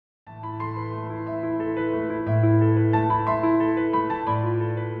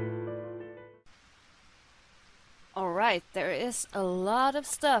Alright, there is a lot of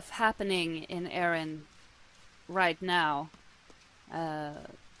stuff happening in Erinn right now. There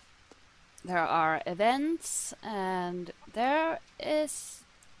are events, and there is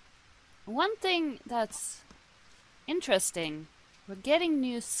one thing that's interesting. We're getting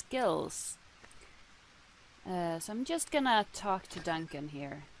new skills. So I'm just gonna talk to Duncan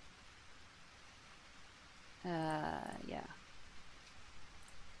here. Yeah.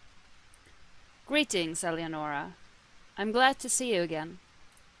 Greetings, Eleonora. I'm glad to see you again.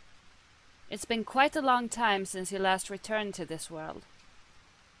 It's been quite a long time since you last returned to this world.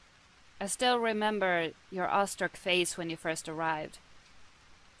 I still remember your awestruck face when you first arrived.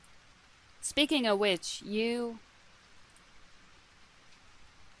 Speaking of which, you...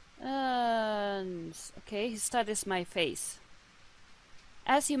 okay, he studies my face.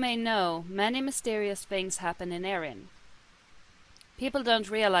 As you may know, many mysterious things happen in Erinn. People don't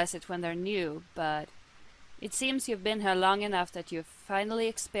realize it when they're new, but it seems you've been here long enough that you're finally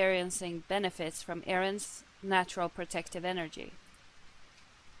experiencing benefits from Erinn's natural protective energy.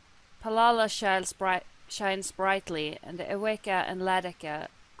 Palala shines brightly, and the Eweka and Ladeka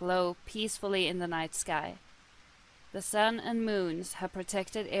glow peacefully in the night sky. The sun and moons have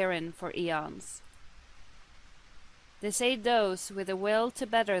protected Erinn for eons. They say those with a will to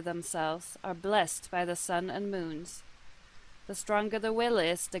better themselves are blessed by the sun and moons. The stronger the will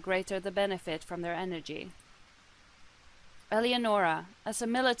is, the greater the benefit from their energy. Eleonora, as a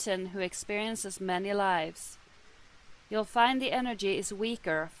militant who experiences many lives, you'll find the energy is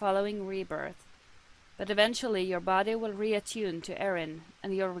weaker following rebirth, but eventually your body will reattune to Erinn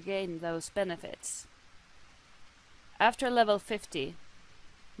and you'll regain those benefits. After level 50,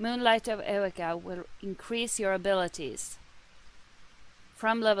 Moonlight of Eweka will increase your abilities.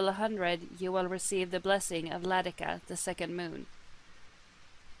 From level 100, you will receive the blessing of Ladika, the second moon.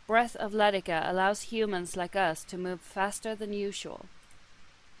 Breath of Ladika allows humans like us to move faster than usual.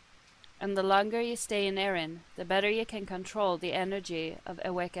 And the longer you stay in Erinn, the better you can control the energy of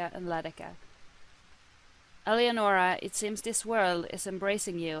Eweka and Ladika. Eleonora, it seems this world is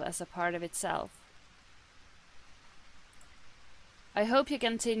embracing you as a part of itself. I hope you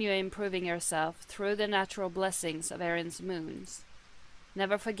continue improving yourself through the natural blessings of Erinn's moons.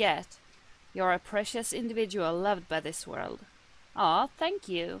 Never forget, you're a precious individual loved by this world. Aw, thank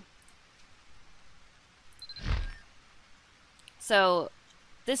you. So,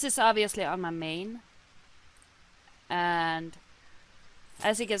 this is obviously on my main. And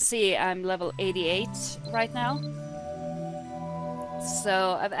as you can see, I'm level 88 right now.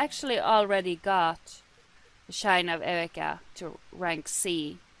 So, I've actually already got the Shine of Eweka to rank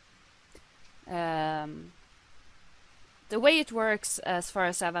C. The way it works, as far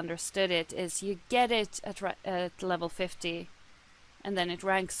as I've understood it, is you get it at level 50, and then it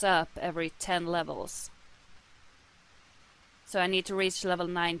ranks up every 10 levels. So I need to reach level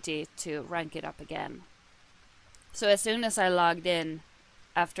 90 to rank it up again. So as soon as I logged in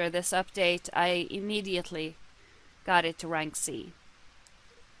after this update, I immediately got it to rank C.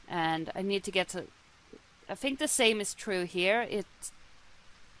 And I need to get to... I think the same is true here. It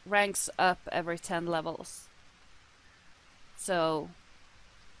ranks up every 10 levels. So,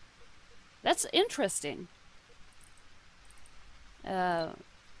 that's interesting. And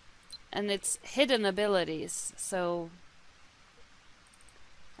it's hidden abilities, so...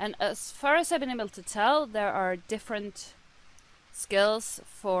 And as far as I've been able to tell, there are different skills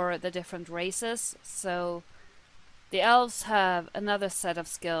for the different races. So, the elves have another set of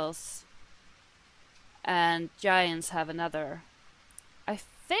skills, and giants have another. I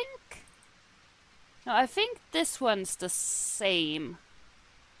think... No, I think this one's the same.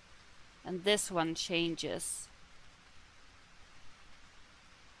 And this one changes.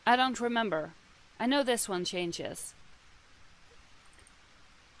 I don't remember. I know this one changes.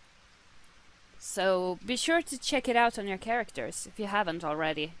 So be sure to check it out on your characters if you haven't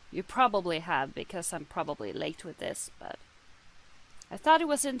already. You probably have, because I'm probably late with this, but I thought it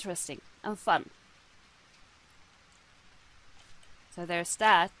was interesting and fun. So there's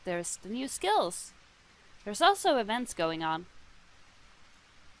that. There's the new skills. There's also events going on.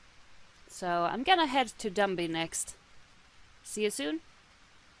 So I'm gonna head to Dumby next. See you soon.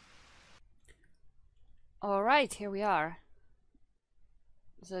 Alright, here we are.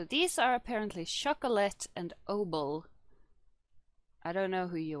 So these are apparently Chocolate and Obel. I don't know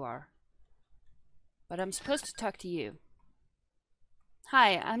who you are, but I'm supposed to talk to you.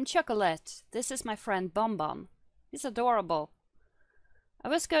 Hi, I'm Chocolate. This is my friend Bonbon. He's adorable. I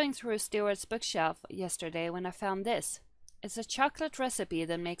was going through Stuart's bookshelf yesterday when I found this. It's a chocolate recipe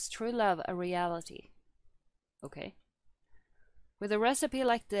that makes true love a reality. Okay. With a recipe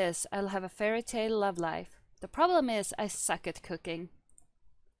like this, I'll have a fairy tale love life. The problem is I suck at cooking.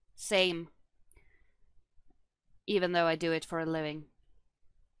 Same. Even though I do it for a living.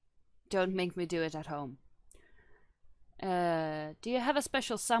 Don't make me do it at home. Do you have a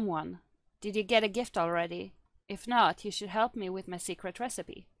special someone? Did you get a gift already? If not, you should help me with my secret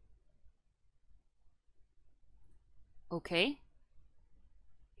recipe. Okay.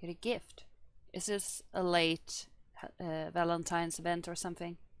 Get a gift. Is this a late Valentine's event or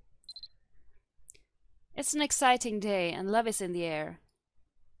something? It's an exciting day and love is in the air.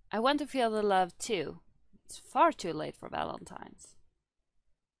 I want to feel the love too. It's far too late for Valentine's.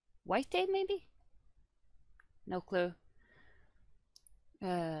 White Day, maybe? No clue.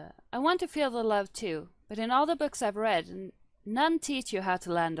 I want to feel the love too, but in all the books I've read, none teach you how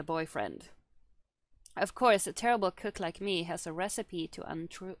to land a boyfriend. Of course, a terrible cook like me has a recipe to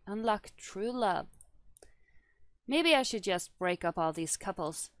unlock true love. Maybe I should just break up all these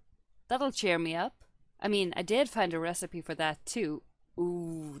couples. That'll cheer me up. I mean, I did find a recipe for that too.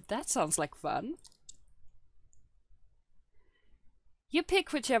 Ooh, that sounds like fun. You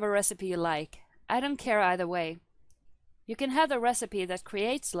pick whichever recipe you like. I don't care either way. You can have the recipe that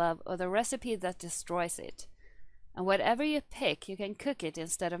creates love or the recipe that destroys it. And whatever you pick, you can cook it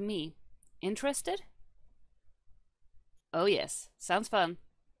instead of me. Interested? Oh yes, sounds fun.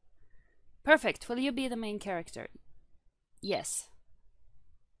 Perfect, will you be the main character? Yes.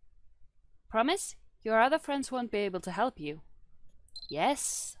 Promise? Your other friends won't be able to help you.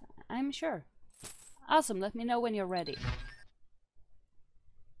 Yes, I'm sure. Awesome, let me know when you're ready.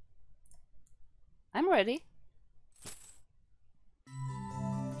 I'm ready.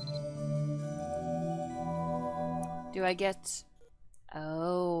 Do I get...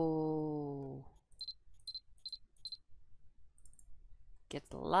 Oh... Get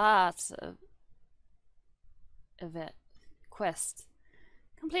lots of event quest.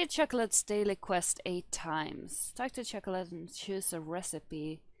 Complete Chocolate's daily quest 8 times. Talk to Chocolate and choose a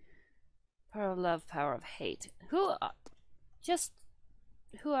recipe. Power of love, power of hate. Who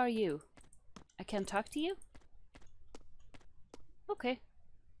are you? I can't talk to you? Okay.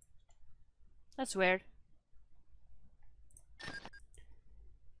 That's weird.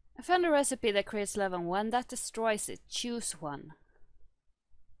 I found a recipe that creates love and one that destroys it. Choose one.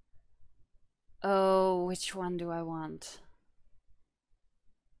 Oh, which one do I want?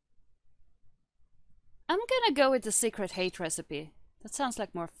 I'm gonna go with the secret hate recipe. That sounds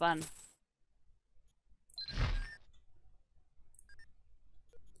like more fun.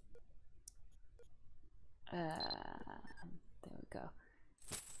 There we go.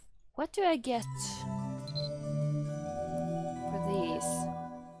 What do I get for these?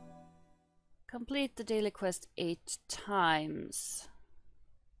 Complete the daily quest 8 times.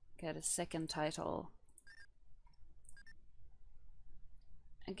 Get a second title.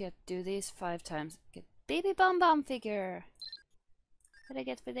 I get do these 5 times. Get baby bonbon figure. What did I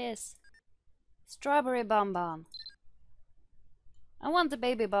get for this? Strawberry bonbon. I want the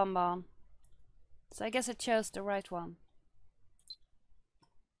baby bonbon. So I guess I chose the right one.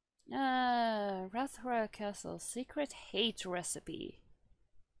 Rathra Castle secret hate recipe.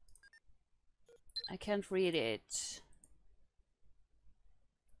 I can't read it.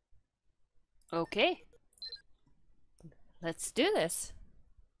 Okay. Let's do this.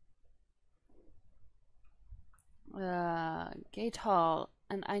 Gate Hall.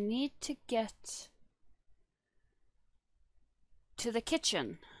 And I need to get to the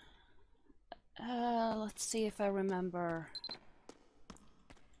kitchen. Let's see if I remember.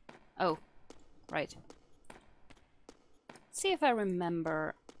 Oh, right. See if I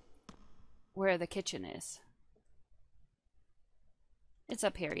remember where the kitchen is. It's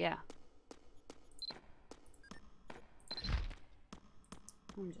up here, yeah.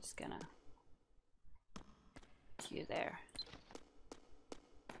 I'm just gonna put you there.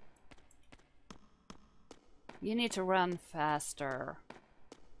 You need to run faster.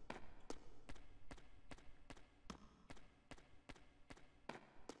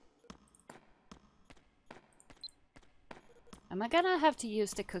 Am I gonna have to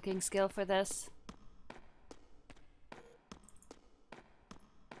use the cooking skill for this?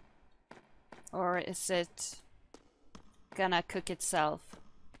 Or is it gonna cook itself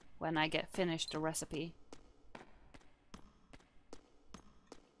when I get finished the recipe?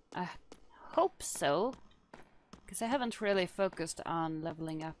 I hope so, because I haven't really focused on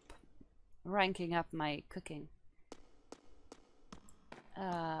leveling up, ranking up my cooking.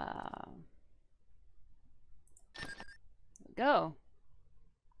 Go.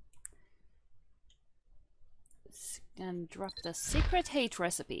 And drop the secret hate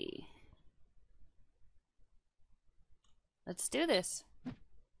recipe. Let's do this.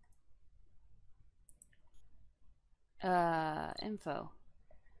 Info.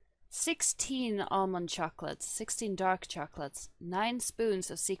 16 almond chocolates, 16 dark chocolates, 9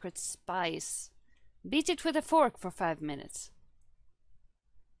 spoons of secret spice. Beat it with a fork for 5 minutes.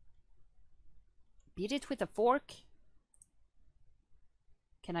 Beat it with a fork?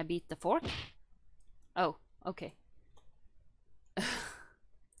 Can I beat the fork? Oh, okay.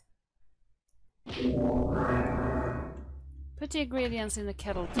 Put the ingredients in the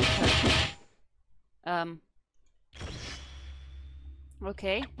kettle to cook.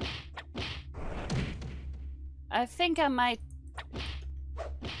 Okay. I think I might...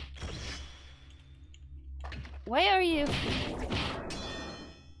 Why are you...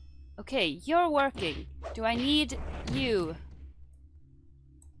 Okay, you're working. Do I need you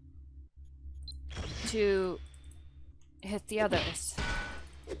to hit the others?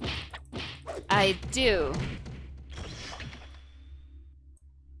 I do.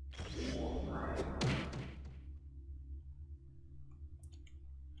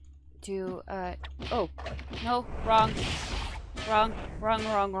 Oh, no, wrong. Wrong.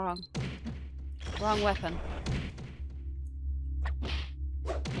 Wrong weapon.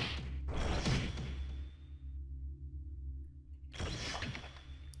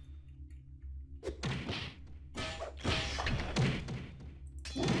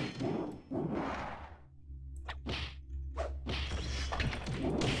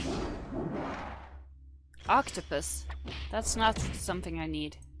 Octopus. That's not something I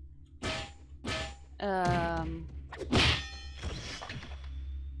need. There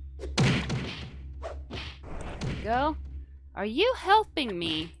we go. Are you helping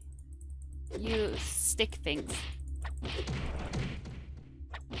me? You stick things.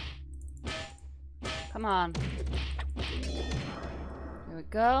 Come on. There we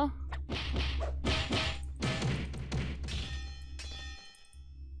go.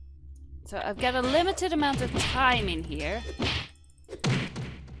 So I've got a limited amount of time in here.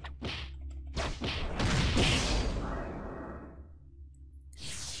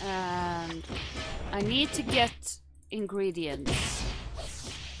 And I need to get ingredients.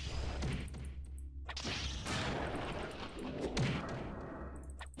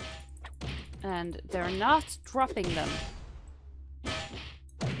 And they're not dropping them.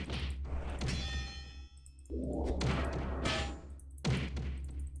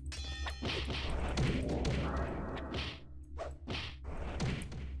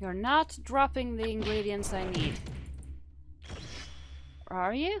 You're not dropping the ingredients I need.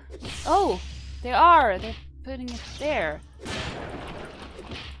 Are you? Oh, they are. They're putting it there.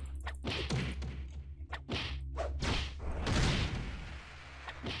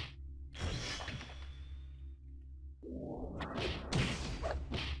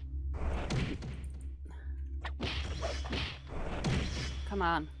 Come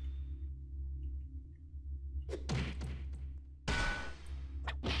on.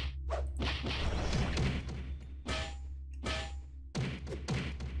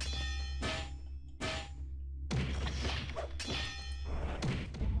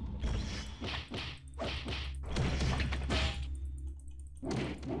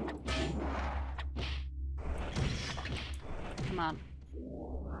 Come on.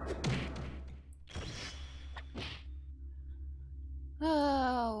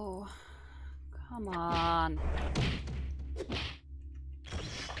 Oh, come on.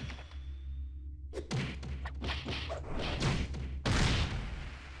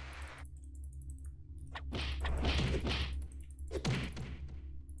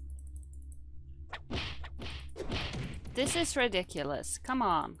 This is ridiculous. Come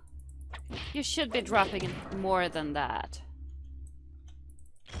on. You should be dropping it more than that.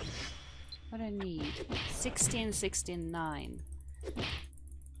 What do I need? 16, 16, 9.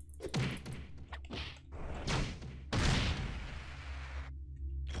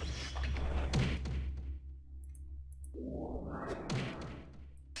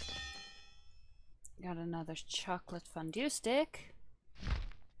 Got another chocolate fondue stick.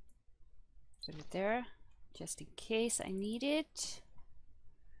 Put it there, just in case I need it.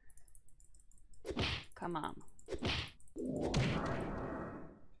 Come on.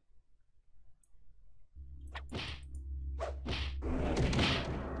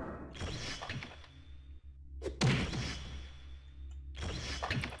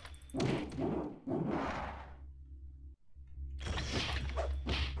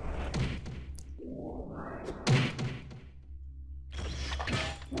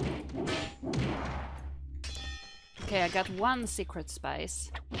 Okay, I got one secret spice.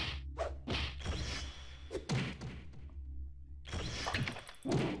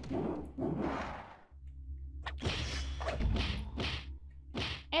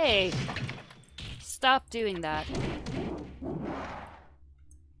 Hey! Stop doing that.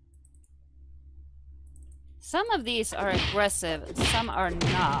 Some of these are aggressive, some are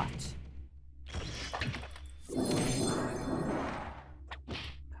not.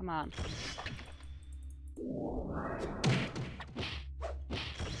 Come on.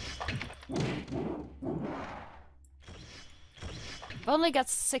 I've only got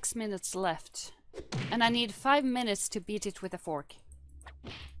 6 minutes left. And I need 5 minutes to beat it with a fork.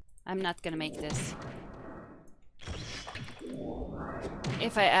 I'm not gonna make this.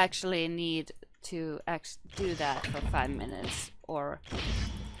 If I actually need to do that for 5 minutes, or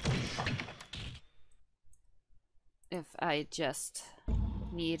if I just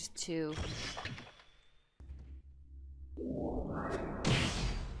need to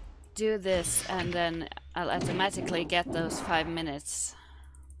do this and then I'll automatically get those 5 minutes.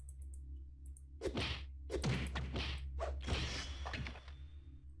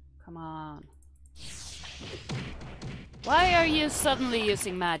 Come on. Why are you suddenly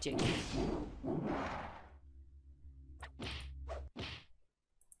using magic?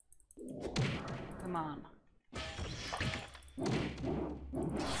 Come on.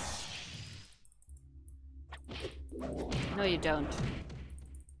 No, you don't.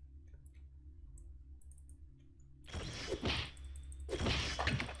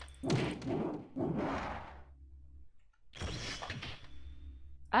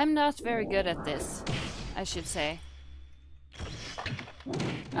 I'm not very good at this, I should say.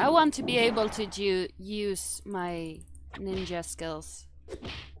 I want to be able to use my ninja skills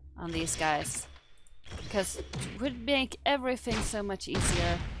on these guys, because it would make everything so much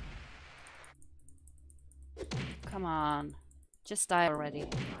easier. Come on, just die already.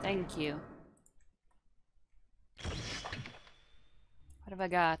 Thank you. What have I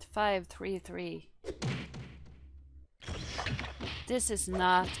got? 5, 3, 3. This is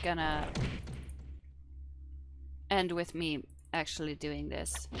not gonna end with me actually doing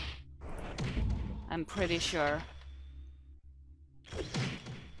this. I'm pretty sure.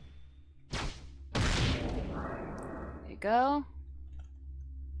 There you go.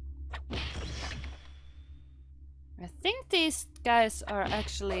 I think these guys are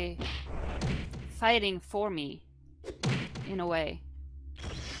actually fighting for me, in a way.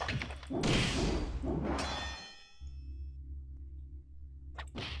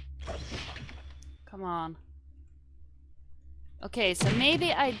 Come on. Okay, so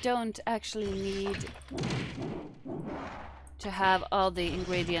maybe I don't actually need to have all the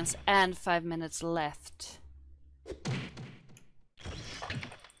ingredients and 5 minutes left.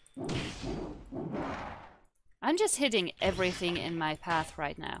 I'm just hitting everything in my path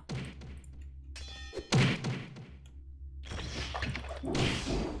right now.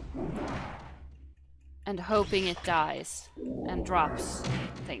 And hoping it dies and drops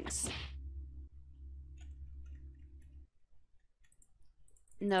things.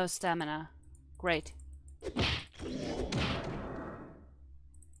 No stamina. Great.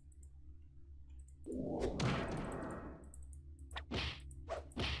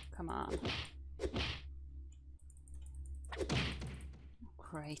 Come on.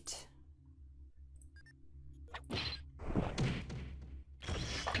 Great.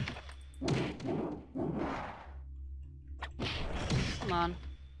 Come on.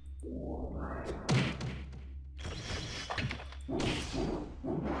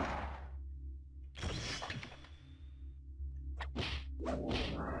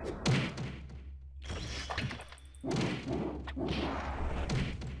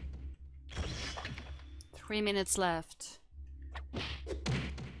 Three minutes left.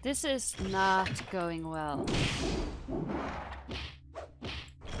 This is not going well.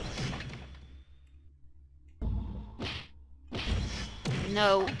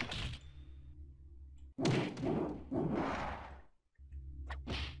 No.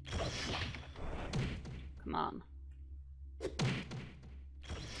 Come on.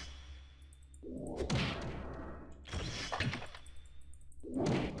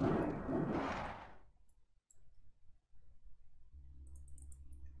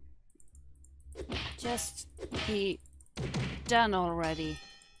 Just be done already.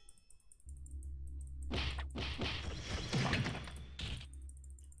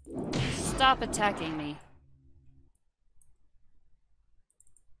 Stop attacking me.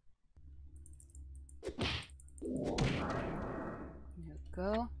 There we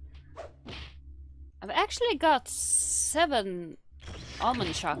go. I've actually got 7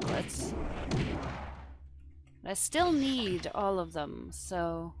 almond chocolates. I still need all of them,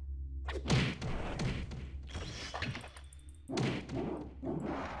 so...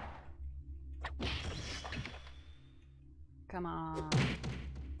 Come on.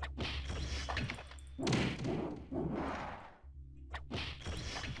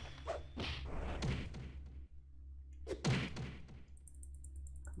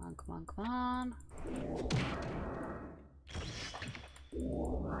 on, come on, come on.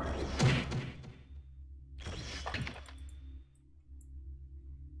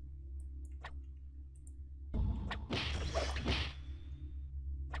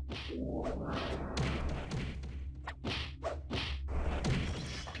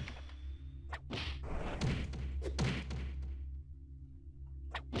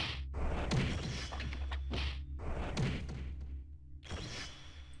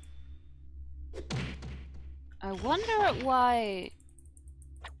 I wonder why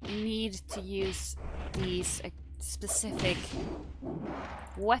I need to use these specific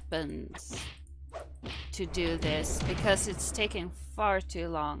weapons to do this, because it's taking far too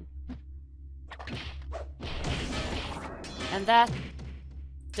long. And that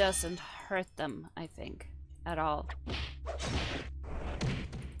doesn't hurt them, I think, at all.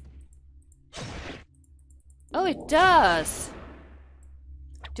 Oh, it does!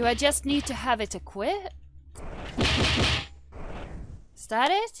 Do I just need to have it equipped? Is that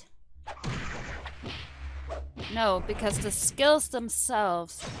it? No, because the skills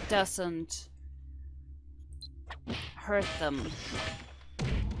themselves doesn't hurt them.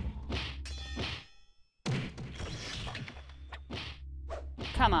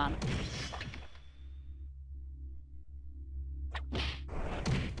 Come on.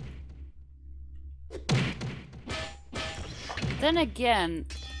 Then again,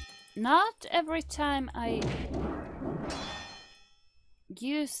 not every time I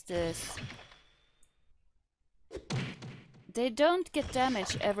use this, they don't get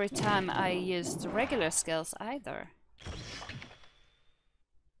damage every time I use the regular skills either.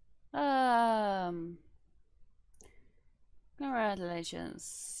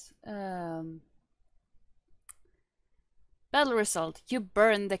 Congratulations. Battle result. You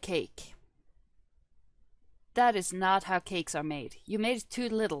burn the cake. That is not how cakes are made. You made it too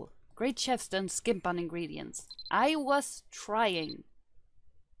little. Great chefs don't skimp on ingredients. I was trying.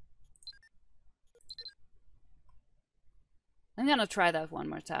 I'm gonna try that one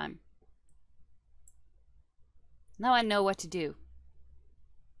more time. Now I know what to do.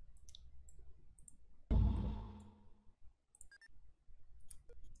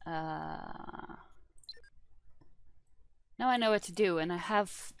 Now I know what to do, and I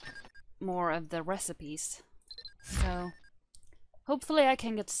have more of the recipes. So hopefully I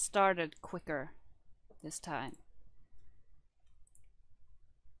can get started quicker this time.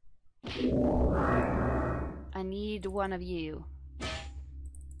 I need one of you.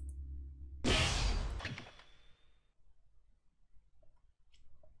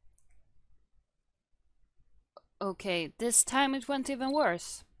 Okay, this time it went even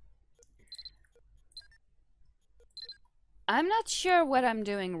worse. I'm not sure what I'm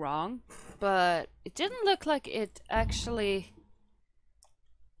doing wrong, but it didn't look like it actually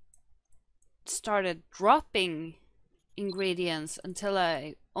started dropping ingredients until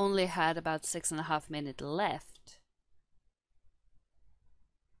I only had about 6.5 minutes left.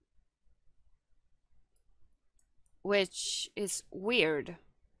 Which is weird.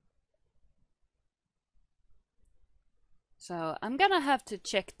 So I'm gonna have to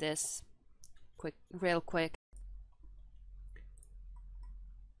check this real quick.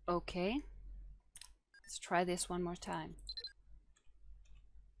 Okay, let's try this one more time.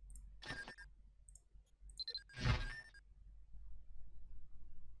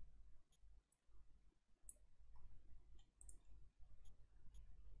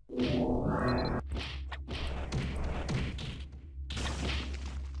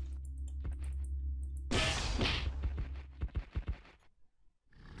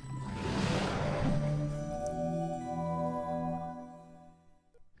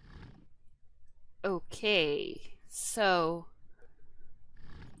 Okay, so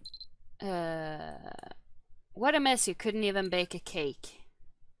what a mess, you couldn't even bake a cake.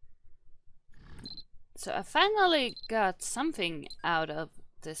 So I finally got something out of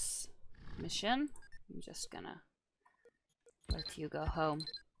this mission. I'm just gonna let you go home.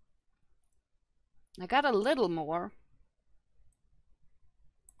 I got a little more,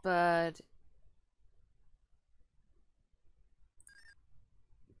 but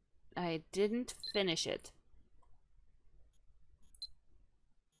I didn't finish it.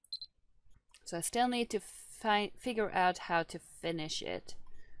 So I still need to figure out how to finish it.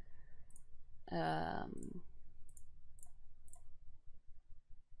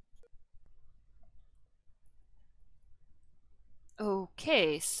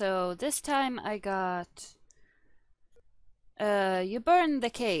 Okay, so this time I got... you burn the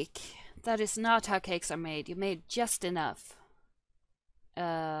cake. That is not how cakes are made. You made just enough.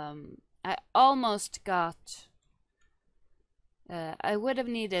 I almost got I would have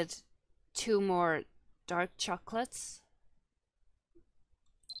needed 2 more dark chocolates.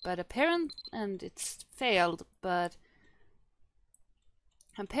 But and it's failed, but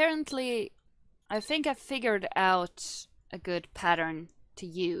apparently I think I figured out a good pattern to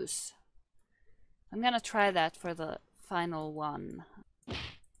use. I'm gonna try that for the final one.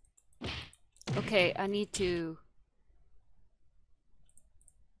 Okay, I need to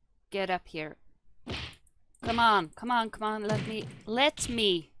get up here. Come on, come on, come on, let me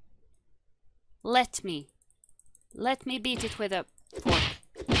beat it with a fork.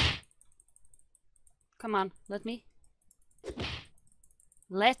 Come on, let me.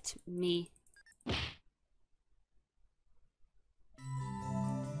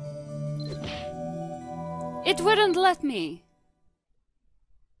 It wouldn't let me.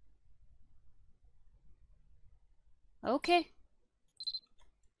 Okay.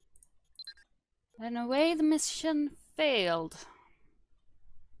 In a way, the mission failed.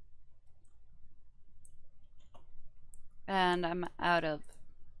 And I'm out of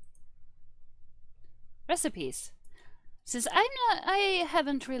recipes. Since I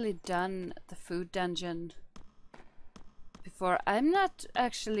haven't really done the food dungeon before, I'm not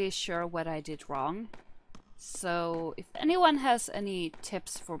actually sure what I did wrong. So if anyone has any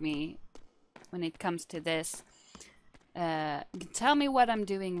tips for me when it comes to this, tell me what I'm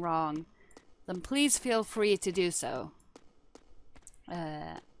doing wrong, then please feel free to do so.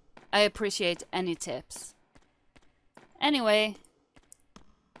 I appreciate any tips. Anyway,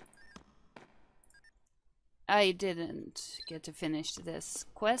 I didn't get to finish this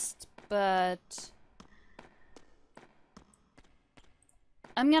quest, but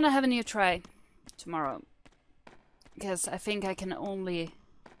I'm gonna have a new try tomorrow, because I think I can only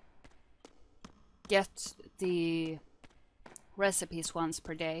get the recipes once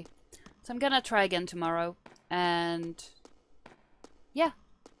per day. So I'm gonna try again tomorrow, and yeah,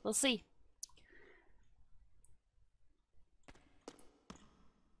 we'll see.